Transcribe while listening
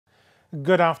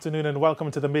Good afternoon and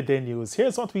welcome to the Midday News.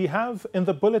 Here's what we have in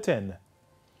the bulletin.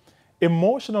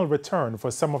 Emotional return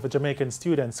for some of the Jamaican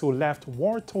students who left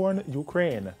war-torn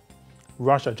Ukraine.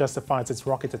 Russia justifies its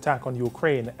rocket attack on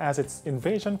Ukraine as its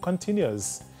invasion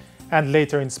continues. And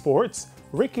later in sports,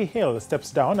 Ricky Hill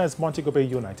steps down as Montego Bay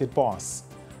United boss.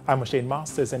 I'm Shane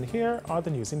Masters and here are the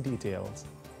news in details.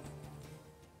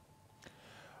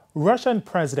 Russian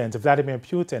President Vladimir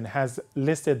Putin has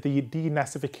listed the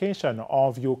denazification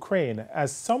of Ukraine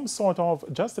as some sort of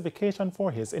justification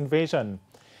for his invasion.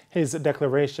 His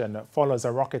declaration follows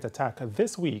a rocket attack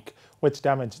this week which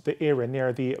damaged the area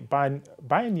near the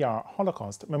Bayanyar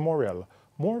Holocaust Memorial.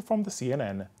 More from the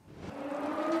CNN.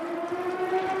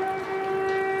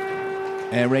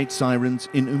 Air raid sirens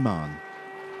in Oman.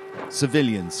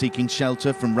 Civilians seeking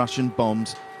shelter from Russian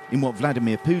bombs in what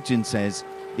Vladimir Putin says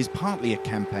is partly a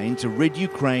campaign to rid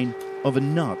Ukraine of a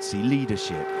Nazi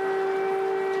leadership.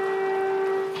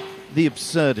 The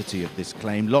absurdity of this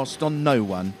claim lost on no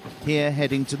one here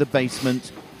heading to the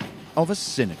basement of a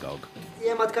synagogue.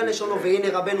 The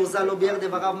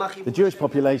Jewish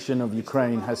population of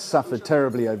Ukraine has suffered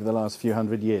terribly over the last few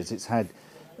hundred years. It's had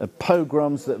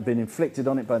pogroms that have been inflicted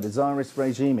on it by the Tsarist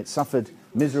regime. It suffered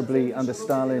miserably under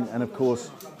Stalin, and of course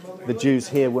the Jews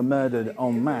here were murdered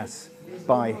en masse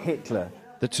by Hitler.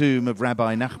 The tomb of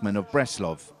Rabbi Nachman of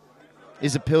Breslov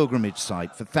is a pilgrimage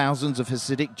site for thousands of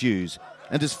Hasidic Jews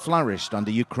and has flourished under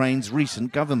Ukraine's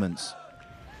recent governments.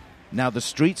 Now the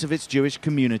streets of its Jewish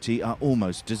community are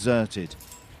almost deserted,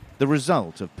 the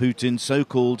result of Putin's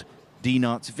so-called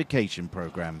denazification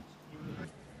program.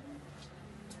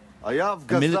 A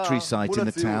military site in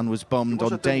the town was bombed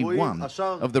on day one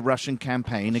of the Russian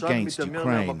campaign against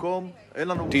Ukraine.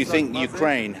 Do you think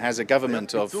Ukraine has a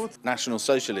government of National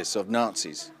Socialists, of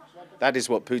Nazis? That is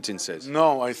what Putin says.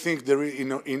 No, I think there is,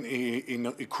 in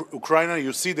Ukraine,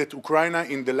 you see that Ukraine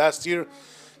in the last year,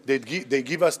 they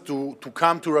give us to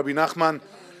come to Rabbi Nachman.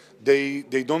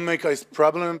 They don't make us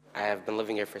problem. I have been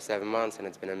living here for 7 months and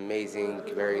it's been amazing,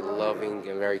 very loving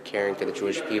and very caring to the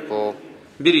Jewish people.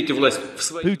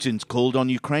 Putin's called on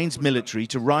Ukraine's military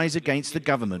to rise against the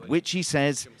government, which he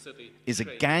says is a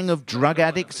gang of drug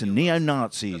addicts and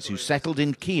neo-Nazis who settled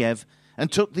in Kiev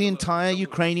and took the entire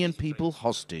Ukrainian people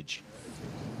hostage.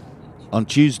 On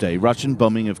Tuesday, Russian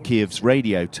bombing of Kiev's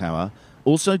radio tower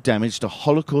also damaged a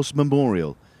Holocaust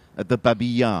memorial at the Babi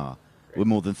Yar, where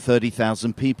more than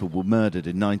 30,000 people were murdered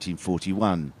in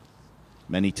 1941.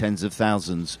 Many tens of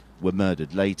thousands were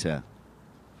murdered later.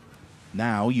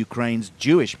 Now, Ukraine's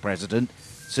Jewish president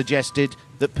suggested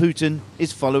that Putin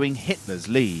is following Hitler's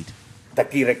lead.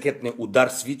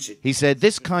 He said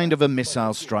this kind of a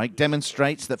missile strike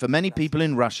demonstrates that for many people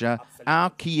in Russia, our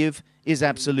Kiev is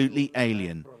absolutely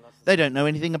alien. They don't know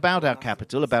anything about our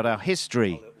capital, about our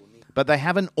history. But they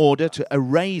have an order to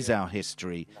erase our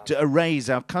history, to erase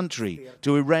our country,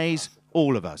 to erase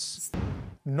all of us.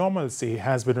 Normalcy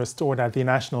has been restored at the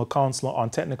National Council on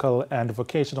Technical and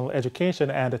Vocational Education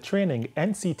and Training,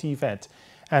 NCTVET,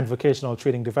 and Vocational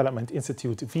Training Development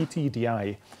Institute,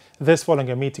 VTDI. This following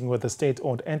a meeting with the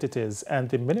state-owned entities and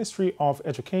the Ministry of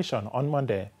Education on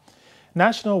Monday.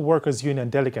 National Workers Union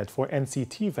delegate for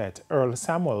NCTVET, Earl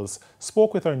Samuels,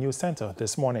 spoke with our news center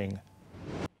this morning.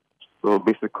 So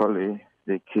basically,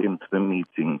 they came to the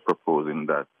meeting proposing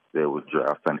that they would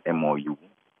draft an MOU,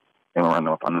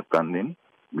 Memorandum of Understanding,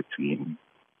 between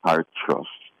our trust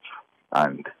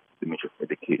and the Ministry of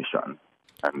Education.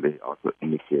 And they also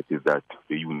indicated that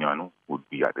the union would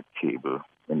be at the table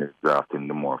in the drafting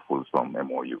the more fulsome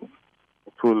MOU.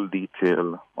 It will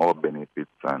detail our benefits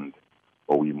and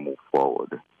how we move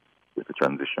forward with the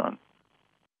transition.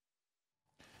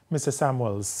 Mr.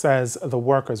 Samuels says the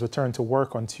workers return to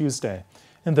work on Tuesday.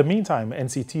 In the meantime,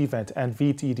 NCTVET and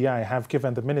VTDI have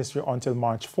given the ministry until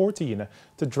March 14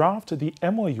 to draft the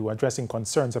MOU addressing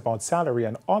concerns about salary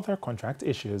and other contract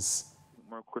issues.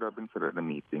 More could have been said at the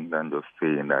meeting than just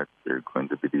saying that they're going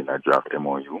to be doing a draft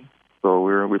MOU. So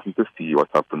we're waiting to see what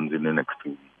happens in the next 2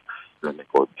 weeks to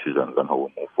make our decisions on how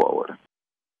we move forward.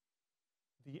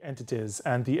 The entities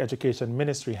and the Education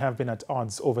Ministry have been at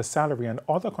odds over salary and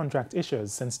other contract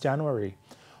issues since January.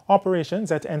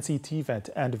 Operations at NCTVET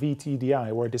and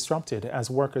VTDI were disrupted as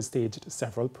workers staged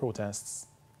several protests.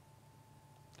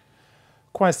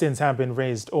 Questions have been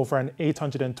raised over an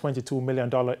 $822 million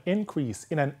increase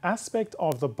in an aspect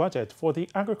of the budget for the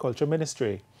Agriculture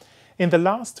Ministry. In the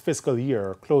last fiscal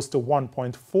year, close to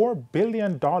 $1.4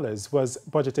 billion was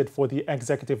budgeted for the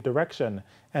executive direction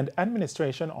and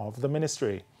administration of the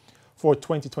ministry. For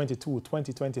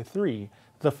 2022-2023,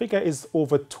 the figure is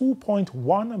over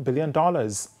 $2.1 billion.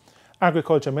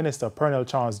 Agriculture Minister Pernell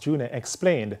Charles Jr.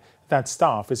 explained that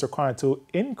staff is required to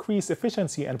increase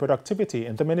efficiency and productivity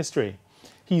in the ministry.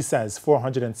 He says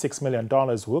 $406 million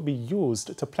will be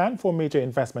used to plan for major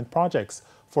investment projects.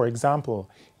 For example,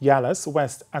 Yalas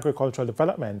West Agricultural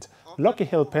Development, Lucky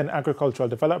Hill Pen Agricultural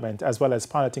Development, as well as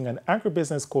piloting an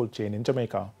agribusiness cold chain in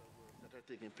Jamaica. That are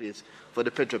taking place for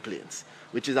the petroplanes,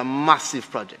 which is a massive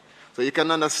project. So you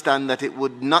can understand that it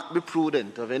would not be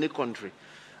prudent of any country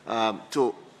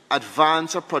to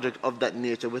advance a project of that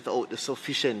nature without the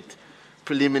sufficient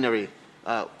preliminary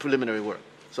work.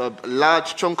 So a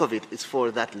large chunk of it is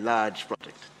for that large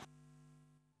project.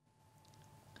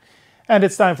 And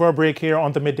it's time for a break here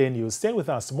on the Midday News. Stay with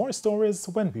us. More stories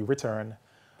when we return.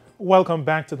 Welcome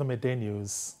back to the Midday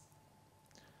News.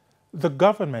 The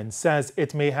government says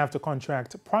it may have to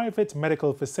contract private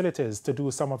medical facilities to do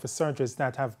some of the surgeries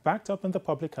that have backed up in the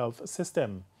public health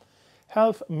system.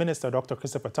 Health Minister Dr.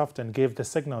 Christopher Tufton gave the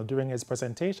signal during his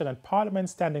presentation at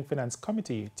Parliament's Standing Finance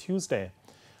Committee Tuesday.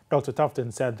 Dr.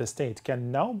 Tufton said the state can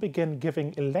now begin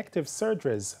giving elective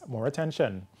surgeries more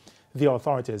attention. The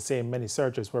authorities say many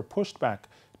surgeries were pushed back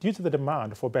due to the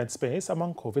demand for bed space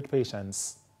among COVID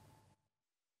patients.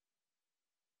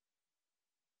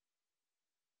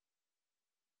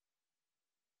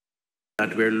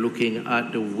 That we're looking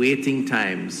at the waiting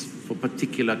times for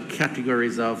particular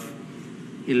categories of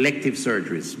elective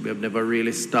surgeries. We have never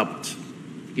really stopped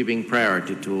giving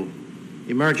priority to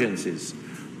emergencies,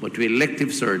 but to elective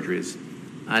surgeries.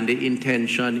 And the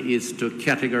intention is to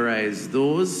categorize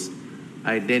those,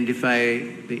 identify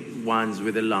the ones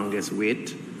with the longest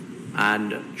wait,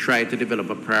 and try to develop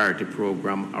a priority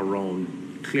program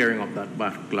around clearing up that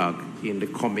backlog in the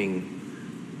coming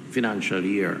financial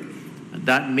year.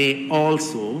 That may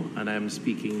also, and I'm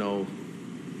speaking now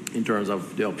in terms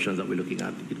of the options that we're looking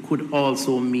at, it could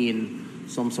also mean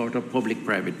some sort of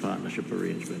public-private partnership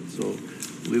arrangement. So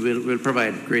we'll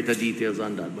provide greater details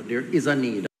on that, but there is a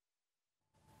need.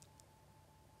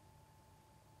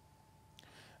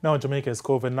 Now, Jamaica's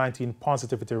COVID-19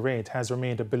 positivity rate has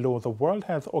remained below the World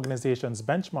Health Organization's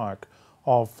benchmark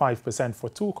of 5% for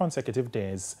 2 consecutive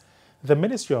days. The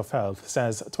Ministry of Health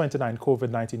says 29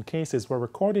 COVID-19 cases were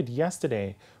recorded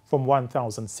yesterday from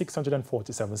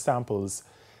 1,647 samples.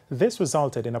 This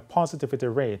resulted in a positivity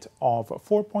rate of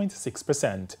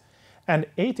 4.6%. An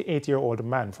 88-year-old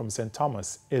man from St.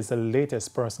 Thomas is the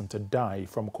latest person to die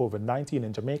from COVID-19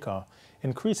 in Jamaica,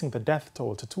 increasing the death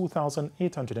toll to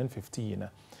 2,815.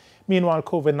 Meanwhile,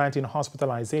 COVID-19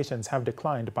 hospitalizations have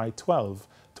declined by 12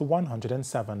 to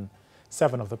 107.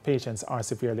 7 of the patients are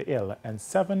severely ill and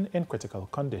 7 in critical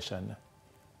condition.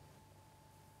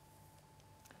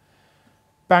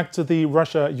 Back to the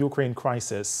Russia-Ukraine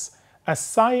crisis. A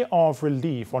sigh of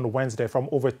relief on Wednesday from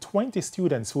over 20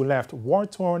 students who left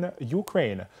war-torn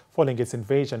Ukraine following its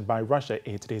invasion by Russia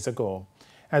 8 days ago.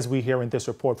 As we hear in this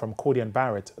report from Cody and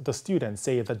Barrett, the students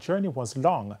say the journey was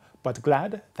long, but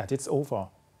glad that it's over.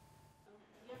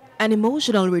 An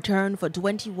emotional return for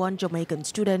 21 Jamaican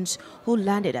students who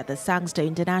landed at the Sangster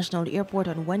International Airport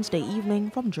on Wednesday evening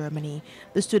from Germany.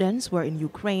 The students were in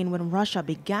Ukraine when Russia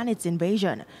began its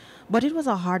invasion. But it was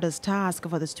a hardest task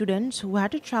for the students who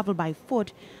had to travel by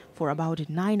foot for about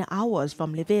 9 hours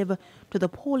from Lviv to the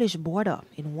Polish border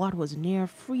in what was near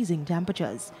freezing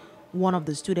temperatures. One of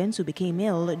the students who became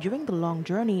ill during the long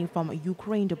journey from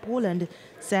Ukraine to Poland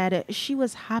said she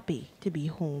was happy to be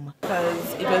home.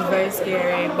 Because it was very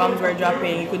scary, bombs were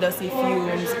dropping, you could just see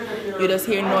fumes, you just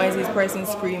hear noises, person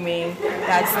screaming,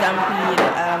 that stampede,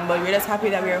 but we're just happy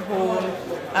that we're home.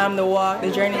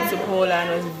 The journey to Poland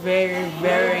was very,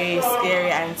 very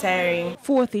scary and tiring.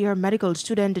 Fourth-year medical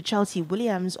student Chelsea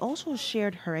Williams also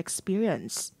shared her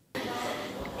experience.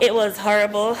 It was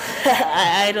horrible.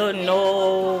 I don't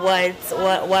know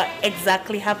what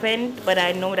exactly happened, but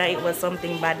I know that it was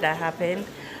something bad that happened.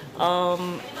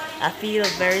 I feel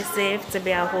very safe to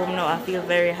be at home now. I feel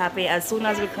very happy. As soon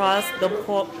as we crossed the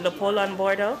Poland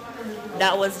border,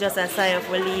 that was just a sigh of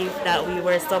relief that we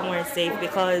were somewhere safe,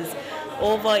 because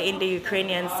over in the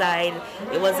Ukrainian side,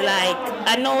 it was like,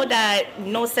 I know that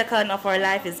no second of our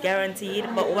life is guaranteed,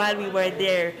 but while we were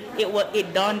there,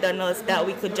 it dawned on us that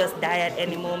we could just die at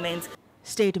any moment.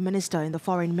 State Minister in the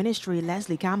Foreign Ministry,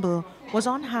 Leslie Campbell, was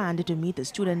on hand to meet the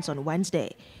students on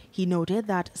Wednesday. He noted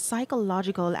that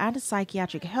psychological and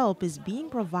psychiatric help is being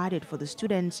provided for the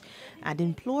students and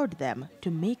implored them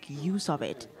to make use of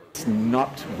it. It's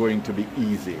not going to be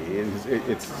easy.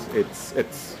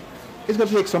 It's going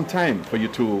to take some time for you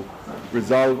to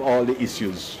resolve all the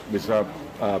issues which are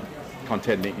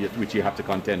which you have to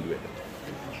contend with.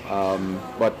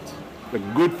 But the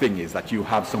good thing is that you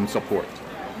have some support.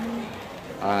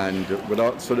 And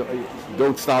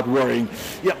don't start worrying,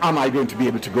 yeah, am I going to be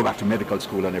able to go back to medical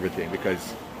school and everything?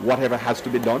 Because whatever has to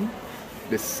be done,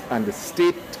 the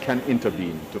state can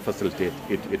intervene to facilitate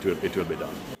it will be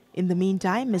done. In the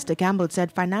meantime, Mr. Campbell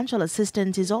said financial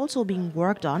assistance is also being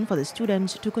worked on for the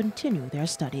students to continue their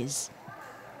studies.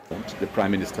 The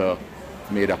Prime Minister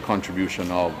made a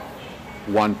contribution of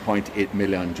 1.8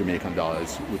 million Jamaican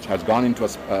dollars, which has gone into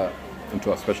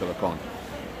a special account.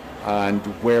 And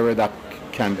where that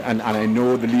can, and I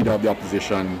know the leader of the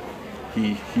opposition,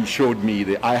 he showed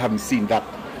me I haven't seen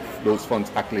those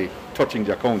funds actually touching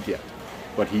the account yet,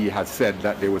 but he has said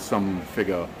that there was some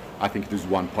figure, I think it is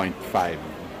 1.5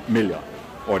 million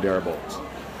or thereabouts.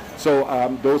 So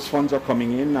those funds are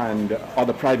coming in, and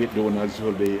other private donors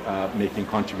will be making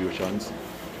contributions,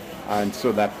 and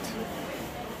so that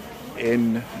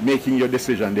in making your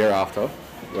decision thereafter,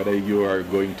 whether you are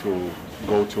going to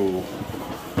go to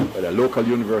a local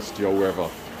university or wherever,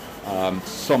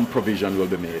 some provision will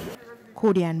be made.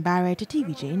 Codian Barrett,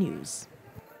 TVJ News.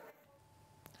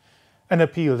 An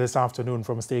appeal this afternoon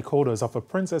from stakeholders of a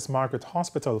Princess Margaret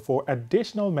Hospital for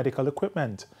additional medical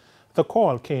equipment. The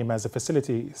call came as the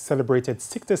facility celebrated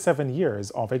 67 years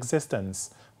of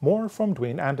existence. More from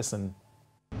Dwayne Anderson.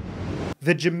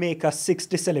 The Jamaica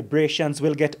 60 celebrations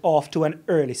will get off to an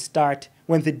early start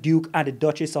when the Duke and the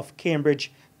Duchess of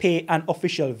Cambridge pay an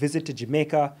official visit to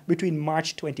Jamaica between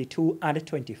March 22 and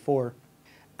 24.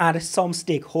 And some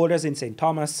stakeholders in St.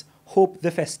 Thomas hope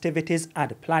the festivities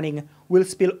and planning will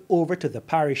spill over to the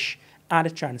parish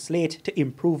and translate to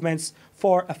improvements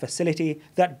for a facility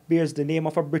that bears the name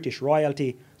of a British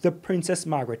royalty, the Princess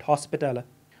Margaret Hospital.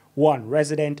 One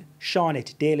resident,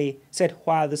 Shawnette Daly, said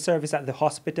while the service at the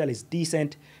hospital is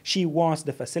decent, she wants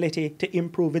the facility to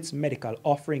improve its medical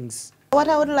offerings. What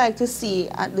I would like to see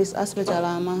at this hospital,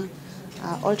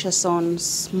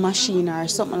 ultrasound machine or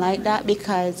something like that,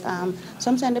 because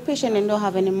sometimes the patient don't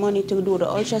have any money to do the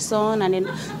ultrasound, and then,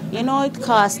 it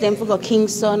costs them to go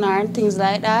Kingston or things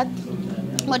like that.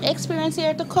 But the experience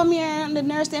here to come here and the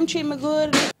nurse them treat me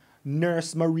good.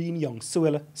 Nurse Maureen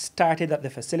Young-Sewell started at the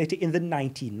facility in the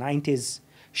 1990s.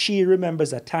 She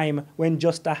remembers a time when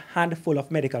just a handful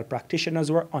of medical practitioners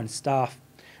were on staff.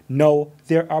 Now,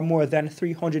 there are more than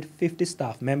 350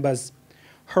 staff members.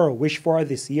 Her wish for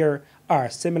this year are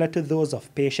similar to those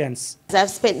of patients. I've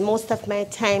spent most of my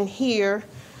time here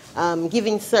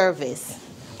giving service.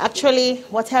 Actually,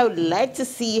 what I would like to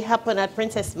see happen at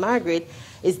Princess Margaret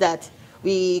is that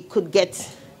we could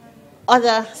get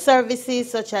other services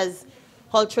such as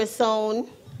ultrasound,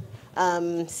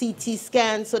 CT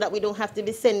scan, so that we don't have to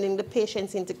be sending the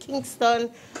patients into Kingston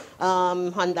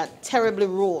on that terrible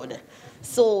road.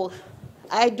 So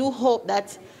I do hope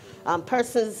that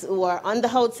persons who are on the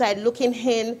outside looking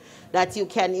in, that you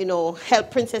can,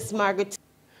 help Princess Margaret.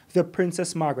 The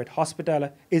Princess Margaret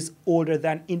Hospital is older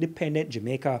than independent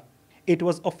Jamaica. It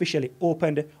was officially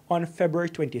opened on February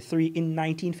 23 in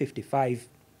 1955.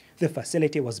 The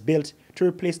facility was built to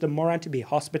replace the Morant Bay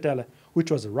Hospital,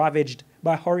 which was ravaged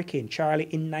by Hurricane Charlie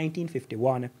in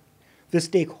 1951. The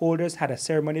stakeholders had a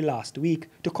ceremony last week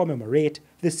to commemorate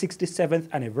the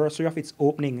 67th anniversary of its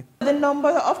opening. The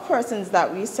number of persons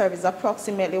that we serve is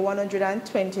approximately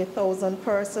 120,000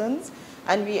 persons,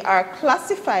 and we are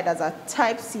classified as a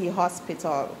Type C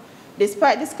hospital.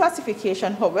 Despite this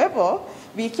classification, however,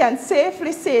 we can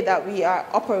safely say that we are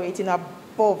operating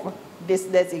above this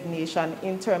designation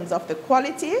in terms of the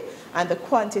quality and the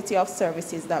quantity of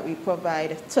services that we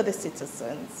provide to the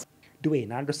citizens.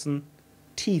 Dwayne Anderson,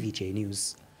 TVJ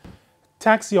News.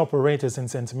 Taxi operators in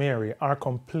St. Mary are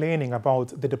complaining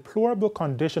about the deplorable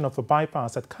condition of the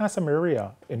bypass at Casa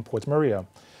Maria in Port Maria.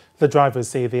 The drivers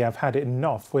say they have had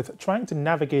enough with trying to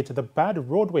navigate the bad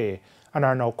roadway and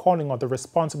are now calling on the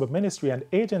responsible ministry and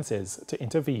agencies to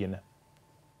intervene.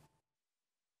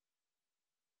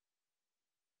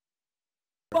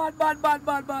 Bad.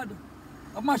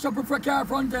 I mash up for car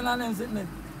front end and then sitting there.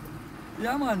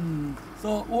 Yeah, man.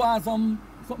 So who has something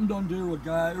done to the road?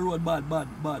 Cause the road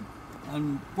bad.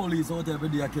 And police out every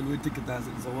day kill with ticket and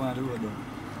sitting, so why the road done?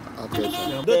 Okay, sir.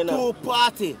 Yeah. The two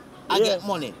party, I get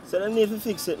money. So they need to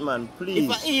fix it, man, please.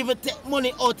 If I even take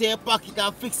money out of your pocket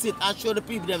and fix it and show the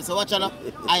people them, so watch out,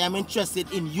 I am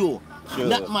interested in you,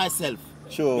 not myself.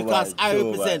 Sure, because man, I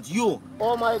represent you.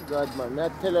 Oh my God, man, I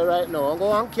tell you right now, I'm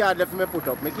going to card left me put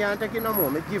up. I can't take it no more,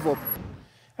 I give up.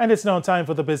 And it's now time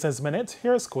for the Business Minute.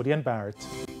 Here's Codian Barrett.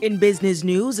 In business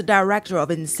news, the Director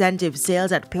of Incentive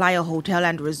Sales at Playa Hotel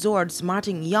and Resorts,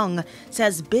 Martin Young,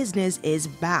 says business is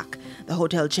back. The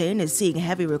hotel chain is seeing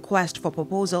heavy request for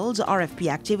proposals, RFP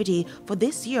activity for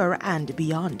this year and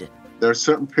beyond. There are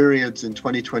certain periods in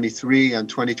 2023 and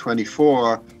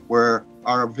 2024 where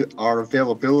our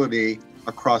availability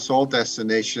across all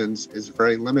destinations is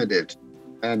very limited.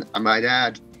 And I might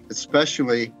add,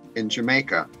 especially in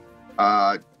Jamaica.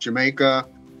 Jamaica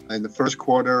in the first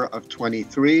quarter of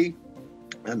 23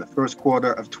 and the first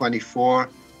quarter of 24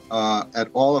 at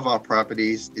all of our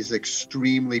properties is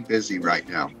extremely busy right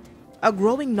now. A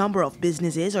growing number of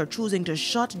businesses are choosing to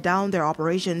shut down their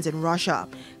operations in Russia.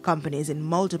 Companies in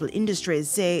multiple industries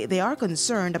say they are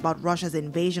concerned about Russia's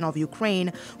invasion of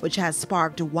Ukraine, which has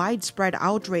sparked widespread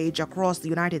outrage across the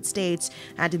United States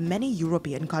and many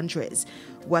European countries.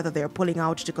 Whether they're pulling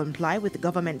out to comply with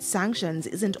government sanctions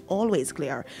isn't always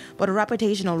clear, but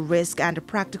reputational risk and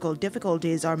practical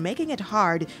difficulties are making it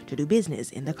hard to do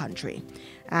business in the country.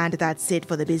 And that's it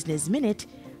for the Business Minute.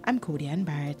 I'm Cody Ann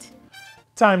Barrett.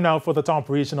 Time now for the top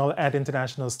regional and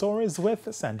international stories with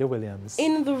Sandy Williams.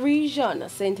 In the region,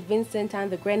 St. Vincent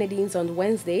and the Grenadines on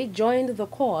Wednesday joined the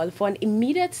call for an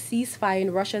immediate ceasefire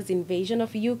in Russia's invasion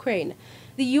of Ukraine.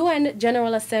 The UN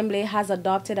General Assembly has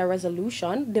adopted a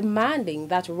resolution demanding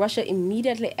that Russia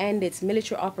immediately end its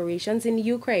military operations in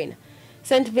Ukraine.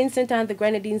 St. Vincent and the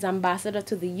Grenadines ambassador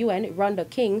to the UN, Rhonda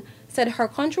King, said her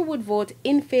country would vote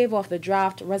in favor of the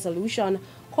draft resolution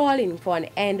calling for an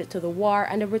end to the war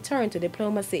and a return to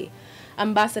diplomacy.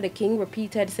 Ambassador King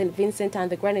repeated St. Vincent and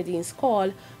the Grenadines'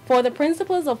 call for the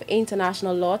principles of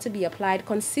international law to be applied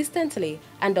consistently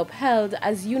and upheld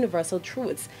as universal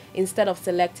truths instead of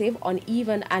selective,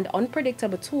 uneven, and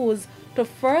unpredictable tools to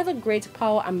further great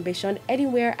power ambition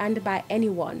anywhere and by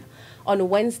anyone. On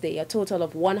Wednesday, a total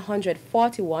of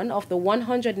 141 of the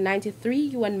 193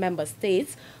 UN member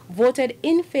states voted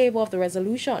in favor of the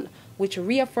resolution, which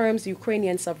reaffirms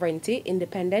Ukrainian sovereignty,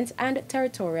 independence, and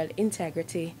territorial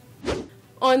integrity.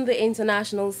 On the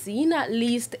international scene, at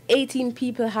least 18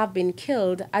 people have been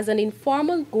killed as an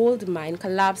informal gold mine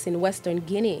collapsed in Western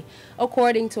Guinea.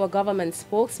 According to a government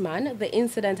spokesman, the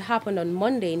incident happened on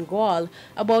Monday in Gaul,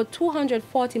 about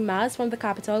 240 miles from the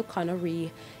capital, Conakry.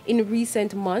 In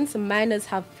recent months, miners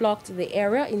have flocked the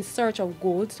area in search of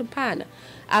gold to pan.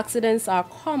 Accidents are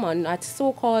common at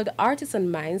so-called artisan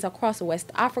mines across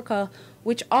West Africa,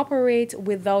 which operate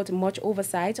without much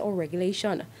oversight or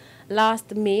regulation.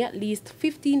 Last May, at least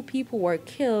 15 people were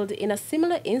killed in a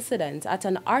similar incident at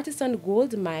an artisan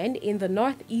gold mine in the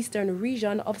northeastern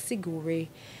region of Siguri.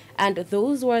 And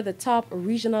those were the top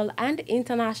regional and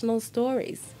international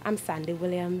stories. I'm Sandy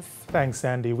Williams. Thanks,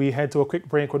 Sandy. We head to a quick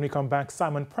break. When we come back,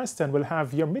 Simon Preston will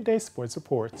have your Midday Sports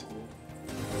Report.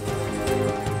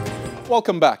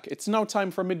 Welcome back. It's now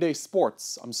time for Midday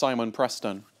Sports. I'm Simon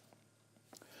Preston.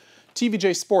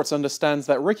 TVJ Sports understands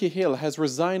that Ricky Hill has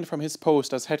resigned from his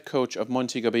post as head coach of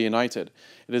Montego Bay United.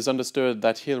 It is understood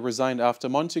that Hill resigned after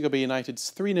Montego Bay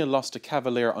United's 3-0 loss to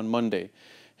Cavalier on Monday.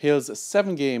 Hill's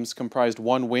 7 games comprised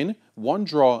 1 win, 1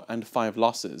 draw and 5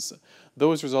 losses.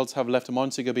 Those results have left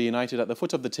Montego Bay United at the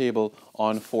foot of the table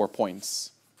on 4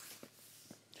 points.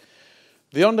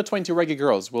 The Under-20 Reggae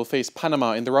girls will face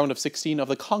Panama in the round of 16 of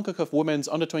the CONCACAF Women's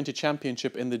Under-20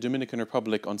 Championship in the Dominican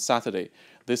Republic on Saturday.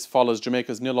 This follows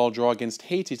Jamaica's 0-0 draw against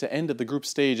Haiti to end the group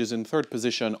stages in 3rd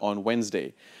position on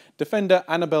Wednesday. Defender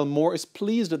Annabelle Moore is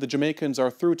pleased that the Jamaicans are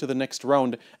through to the next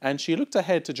round, and she looked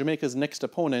ahead to Jamaica's next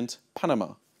opponent,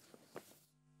 Panama.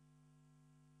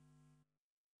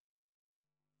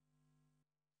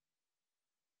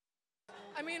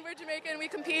 I mean, we're Jamaican, we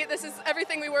compete, this is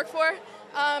everything we work for.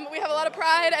 We have a lot of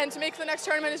pride, and to make the next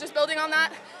tournament is just building on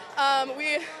that.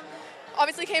 We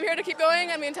obviously came here to keep going,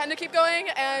 and we intend to keep going,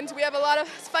 and we have a lot of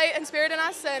fight and spirit in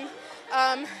us, and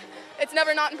it's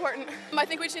never not important. I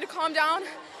think we just need to calm down,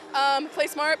 play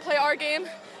smart, play our game,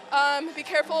 be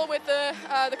careful with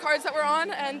the cards that we're on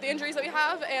and the injuries that we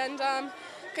have, and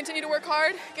continue to work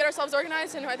hard, get ourselves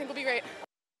organized, and I think we'll be great.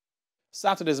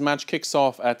 Saturday's match kicks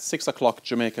off at 6 o'clock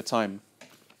Jamaica time.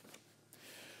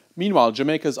 Meanwhile,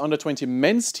 Jamaica's Under-20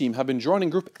 men's team have been drawn in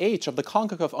Group H of the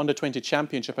CONCACAF Under-20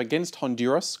 Championship against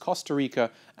Honduras, Costa Rica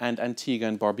and Antigua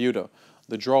and Barbuda.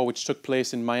 The draw, which took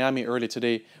place in Miami early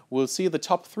today, will see the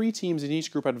top 3 teams in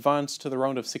each group advance to the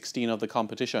round of 16 of the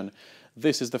competition.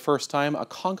 This is the first time a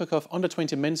CONCACAF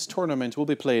Under-20 men's tournament will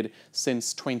be played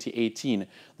since 2018.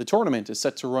 The tournament is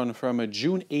set to run from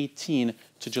June 18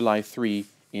 to July 3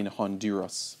 in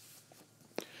Honduras.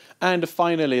 And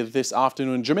finally, this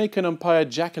afternoon, Jamaican umpire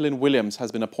Jacqueline Williams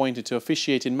has been appointed to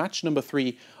officiate in match number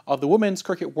 3 of the Women's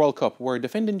Cricket World Cup, where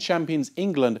defending champions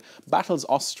England battles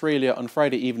Australia on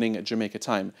Friday evening at Jamaica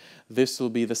time. This will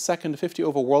be the second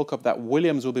 50-over World Cup that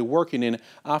Williams will be working in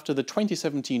after the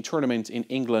 2017 tournament in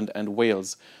England and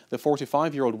Wales. The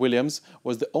 45-year-old Williams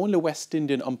was the only West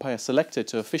Indian umpire selected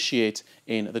to officiate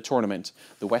in the tournament.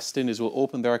 The West Indies will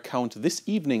open their account this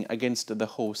evening against the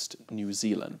host New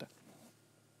Zealand.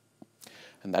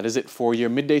 And that is it for your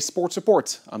Midday Sports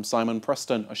Report. I'm Simon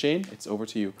Preston. O'Shane, it's over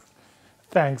to you.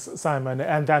 Thanks, Simon.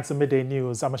 And that's the Midday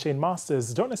News. I'm O'Shane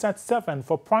Masters. Join us at 7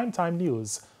 for Primetime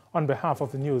News. On behalf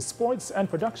of the news, sports and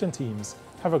production teams,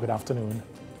 have a good afternoon.